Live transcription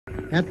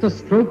At the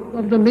stroke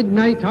of the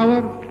midnight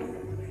hour,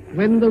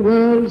 when the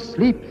world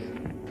sleeps,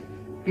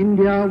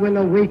 India will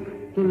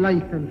awake to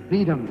life and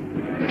freedom.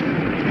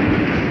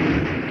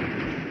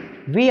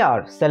 We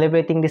are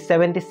celebrating the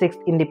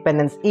 76th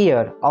independence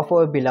year of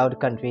our beloved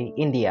country,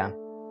 India.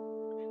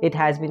 It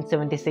has been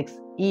 76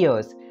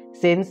 years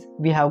since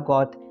we have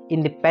got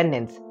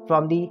independence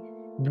from the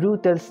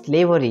brutal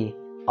slavery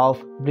of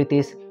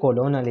British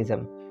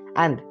colonialism.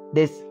 And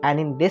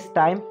in this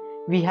time,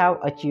 we have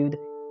achieved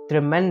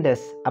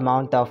tremendous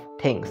amount of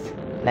things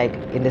like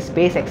in the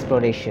space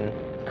exploration,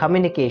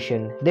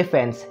 communication,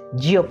 defense,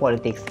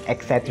 geopolitics,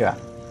 etc.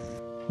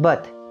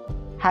 But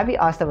have we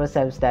asked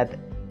ourselves that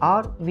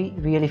are we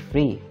really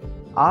free?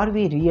 Are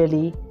we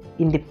really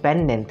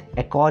independent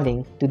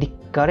according to the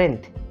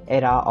current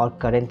era or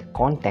current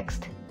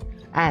context?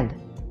 And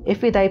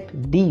if we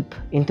dive deep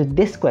into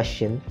this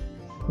question,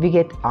 we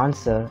get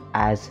answer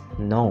as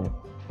no.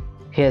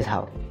 Here's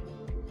how.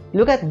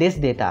 Look at this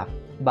data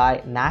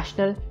by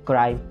National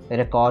Crime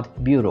Record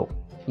Bureau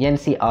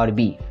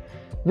 (NCRB),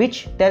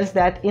 which tells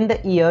that in the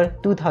year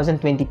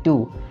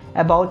 2022,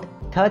 about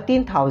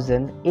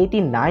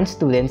 13,089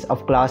 students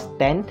of class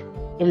 10th,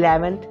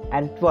 11th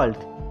and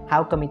 12th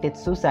have committed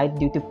suicide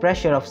due to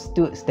pressure of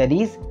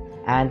studies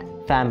and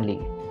family.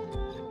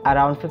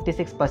 Around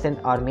 56%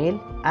 are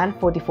male and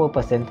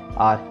 44%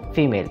 are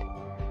female.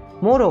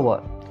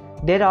 Moreover,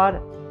 there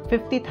are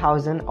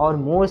 50,000 or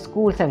more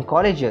schools and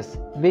colleges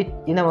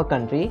in our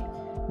country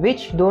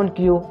which don't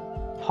give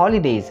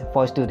holidays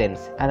for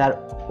students and are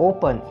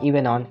open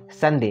even on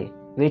Sunday,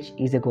 which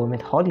is a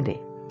government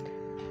holiday.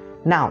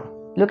 Now,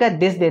 look at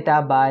this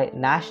data by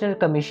National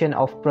Commission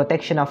of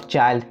Protection of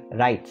Child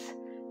Rights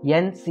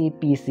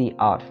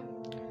 (NCPCR),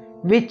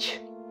 which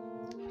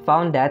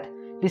found that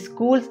the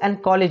schools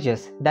and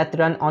colleges that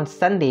run on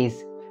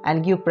Sundays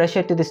and give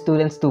pressure to the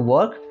students to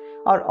work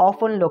are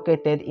often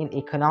located in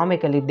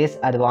economically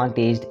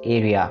disadvantaged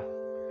area.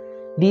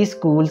 These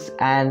schools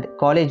and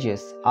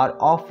colleges are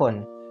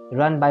often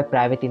run by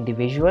private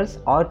individuals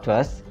or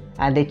trusts,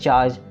 and they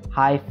charge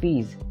high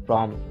fees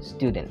from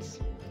students.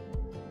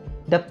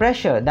 The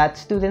pressure that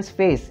students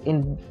face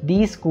in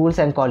these schools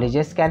and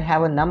colleges can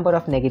have a number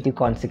of negative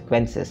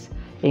consequences,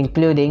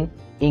 including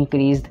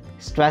increased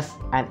stress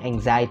and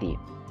anxiety,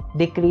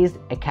 decreased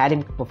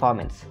academic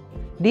performance.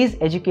 These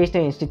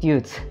educational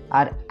institutes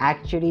are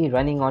actually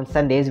running on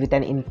Sundays with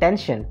an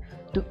intention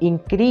to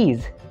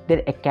increase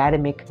their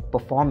academic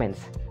performance.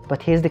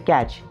 But here's the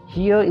catch.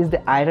 Here is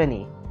the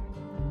irony.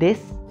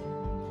 This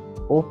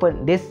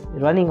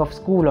running of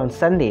school on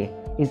Sunday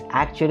is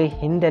actually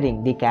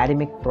hindering the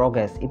academic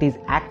progress. It is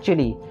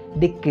actually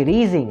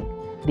decreasing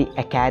the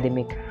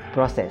academic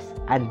process.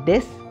 And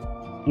this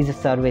is a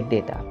survey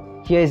data.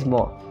 Here is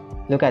more.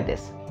 Look at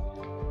this.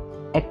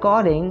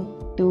 According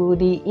to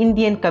the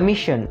Indian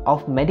Commission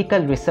of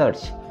Medical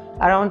Research,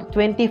 around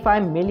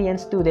 25 million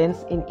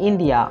students in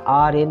India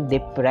are in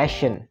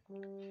depression.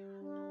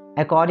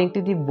 According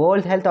to the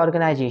World Health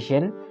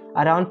Organization,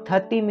 around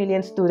 30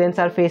 million students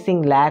are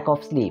facing lack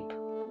of sleep.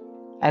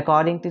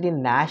 According to the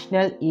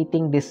National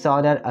Eating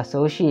Disorder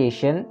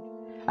Association,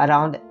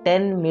 around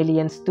 10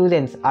 million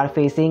students are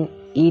facing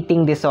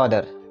eating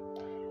disorder.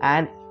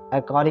 And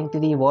according to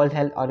the World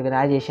Health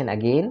Organization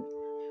again,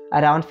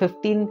 around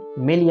 15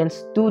 million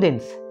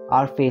students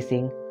are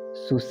facing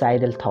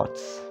suicidal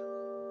thoughts.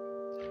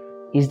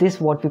 Is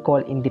this what we call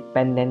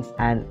independence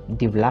and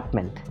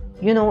development?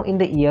 You know, in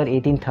the year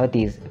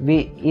 1830s,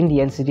 we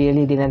Indians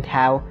really didn't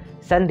have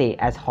Sunday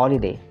as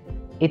holiday.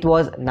 It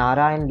was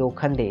Narayan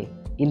Lokhande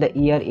in the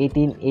year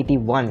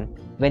 1881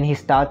 when he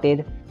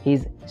started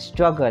his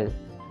struggle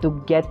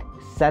to get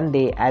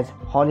Sunday as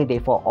holiday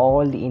for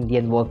all the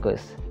Indian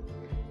workers.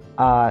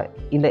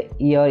 In the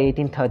year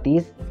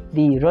 1830s,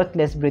 the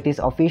ruthless British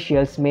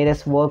officials made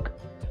us work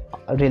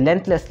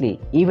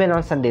relentlessly. Even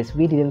on Sundays,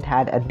 we didn't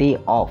have a day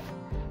off.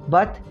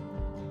 But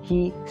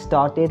he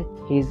started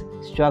his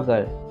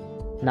struggle.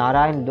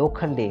 Narayan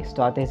Lokhande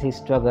started his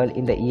struggle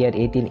in the year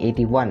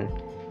 1881,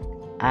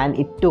 and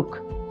it took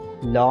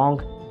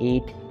long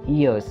 8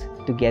 years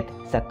to get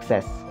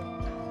success.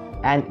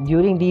 And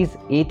during these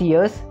 8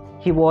 years,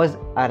 he was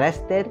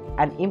arrested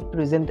and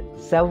imprisoned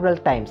several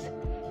times.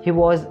 He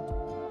was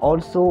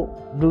also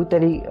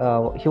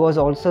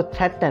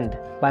threatened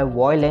by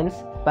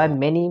violence by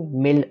many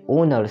mill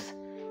owners.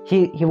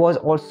 He was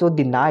also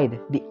denied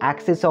the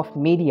access of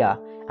media,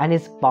 and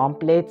his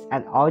pamphlets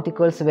and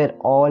articles were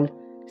all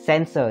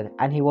censored,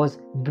 and he was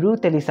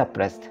brutally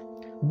suppressed.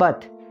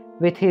 But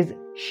with his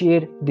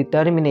sheer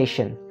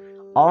determination,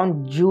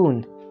 on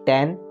June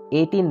 10,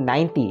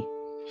 1890,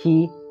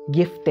 he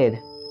gifted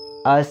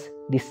us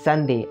the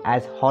Sunday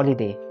as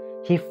holiday.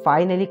 He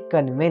finally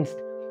convinced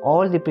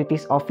all the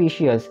British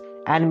officials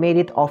and made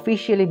it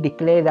officially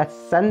declared that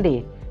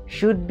Sunday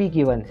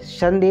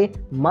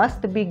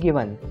must be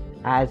given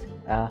as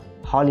a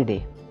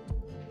holiday.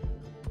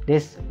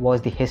 This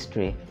was the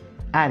history.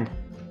 And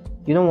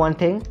you know one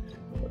thing?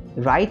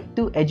 Right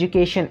to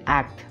Education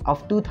Act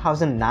of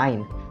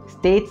 2009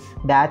 states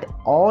that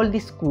all the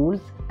schools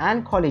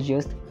and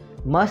colleges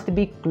must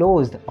be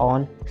closed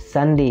on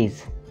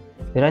Sundays.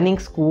 Running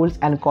schools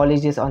and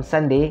colleges on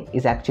Sunday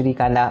is actually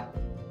kinda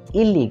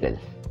illegal.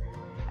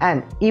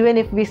 And even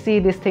if we see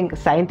this thing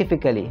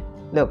scientifically,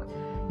 look,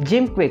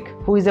 Jim Quick,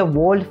 who is a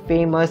world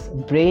famous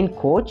brain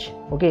coach,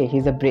 okay,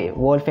 he's a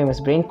world famous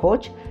brain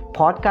coach,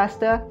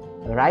 podcaster,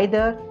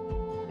 writer,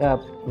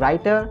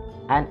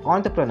 and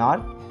entrepreneur,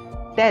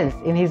 tells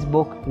in his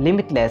book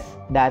Limitless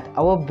that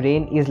our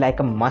brain is like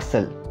a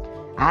muscle.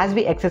 As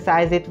we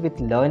exercise it with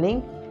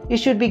learning, it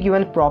should be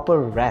given proper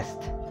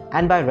rest.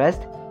 And by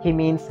rest, he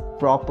means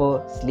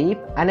proper sleep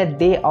and a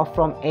day off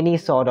from any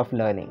sort of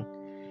learning.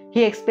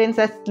 He explains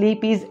that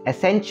sleep is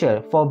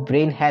essential for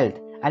brain health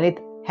and it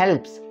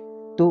helps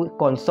to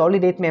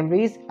consolidate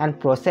memories and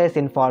process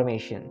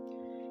information.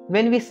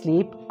 When we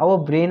sleep, our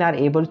brain are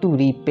able to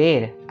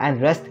repair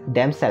and rest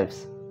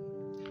themselves.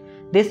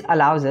 This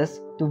allows us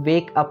to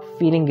wake up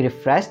feeling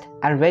refreshed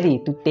and ready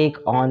to take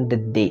on the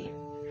day.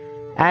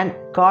 And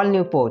Carl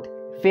Newport,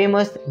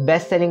 famous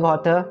best-selling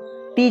author,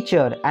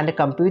 teacher and a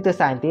computer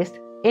scientist,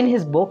 in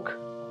his book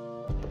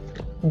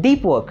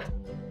Deep Work,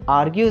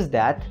 argues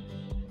that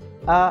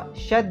a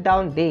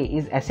shutdown day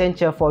is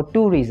essential for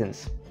two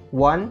reasons.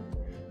 One,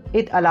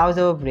 it allows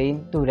our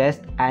brain to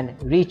rest and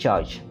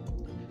recharge.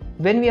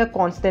 When we are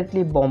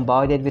constantly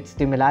bombarded with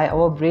stimuli,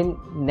 our brain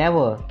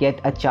never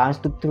gets a chance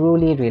to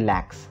truly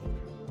relax.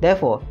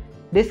 Therefore,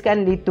 this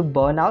can lead to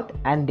burnout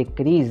and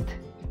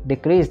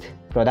decreased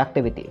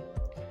productivity.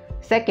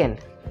 Second,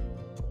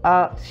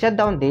 a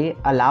shutdown day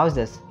allows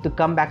us to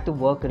come back to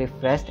work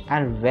refreshed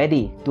and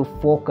ready to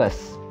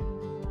focus.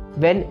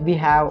 When we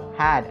have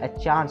had a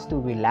chance to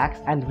relax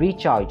and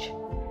recharge,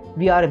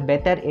 we are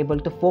better able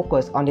to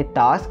focus on the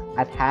task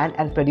at hand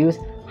and produce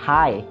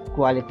high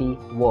quality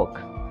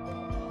work.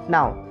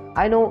 Now,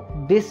 I know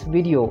this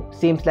video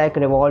seems like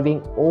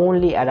revolving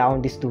only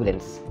around the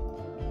students.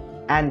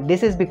 And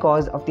this is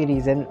because of the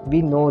reason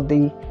we know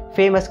the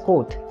famous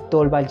quote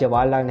told by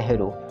Jawaharlal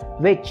Nehru,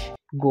 which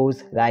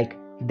goes like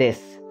this: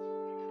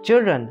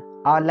 Children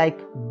are like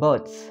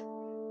birds.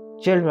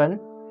 Children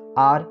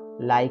are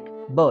like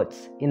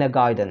birds in a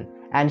garden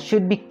and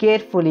should be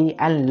carefully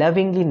and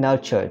lovingly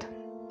nurtured,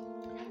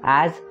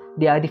 as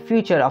they are the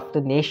future of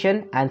the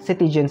nation and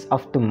citizens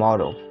of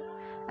tomorrow.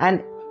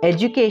 And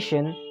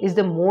education is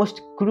the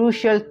most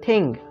crucial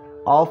thing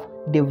of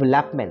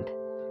development.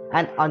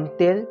 And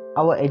until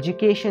our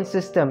education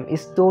system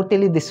is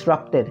totally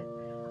disrupted,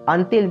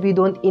 until we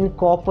don't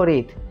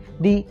incorporate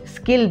the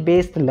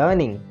skill-based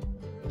learning,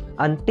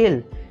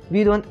 until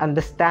we don't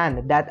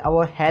understand that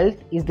our health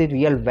is the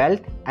real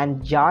wealth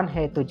and jaan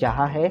hai to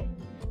jahan hai,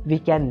 we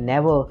can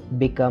never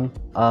become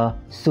a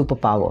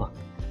superpower,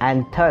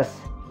 and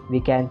thus we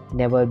can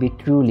never be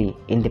truly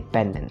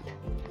independent.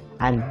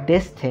 And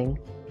this thing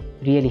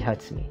really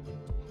hurts me.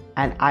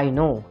 And I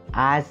know,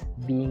 as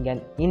being an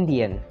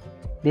Indian,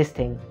 this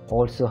thing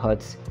also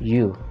hurts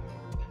you.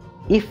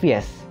 If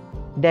yes,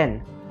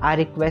 then I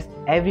request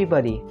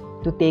everybody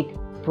to take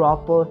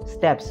proper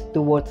steps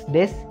towards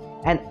this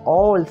and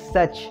all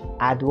such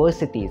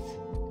adversities,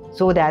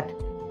 so that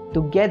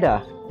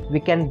together we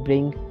can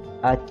bring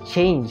a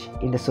change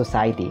in the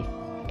society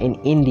in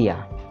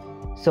India.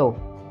 So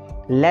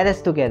let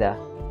us together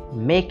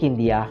make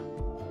India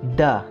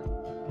the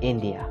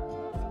India.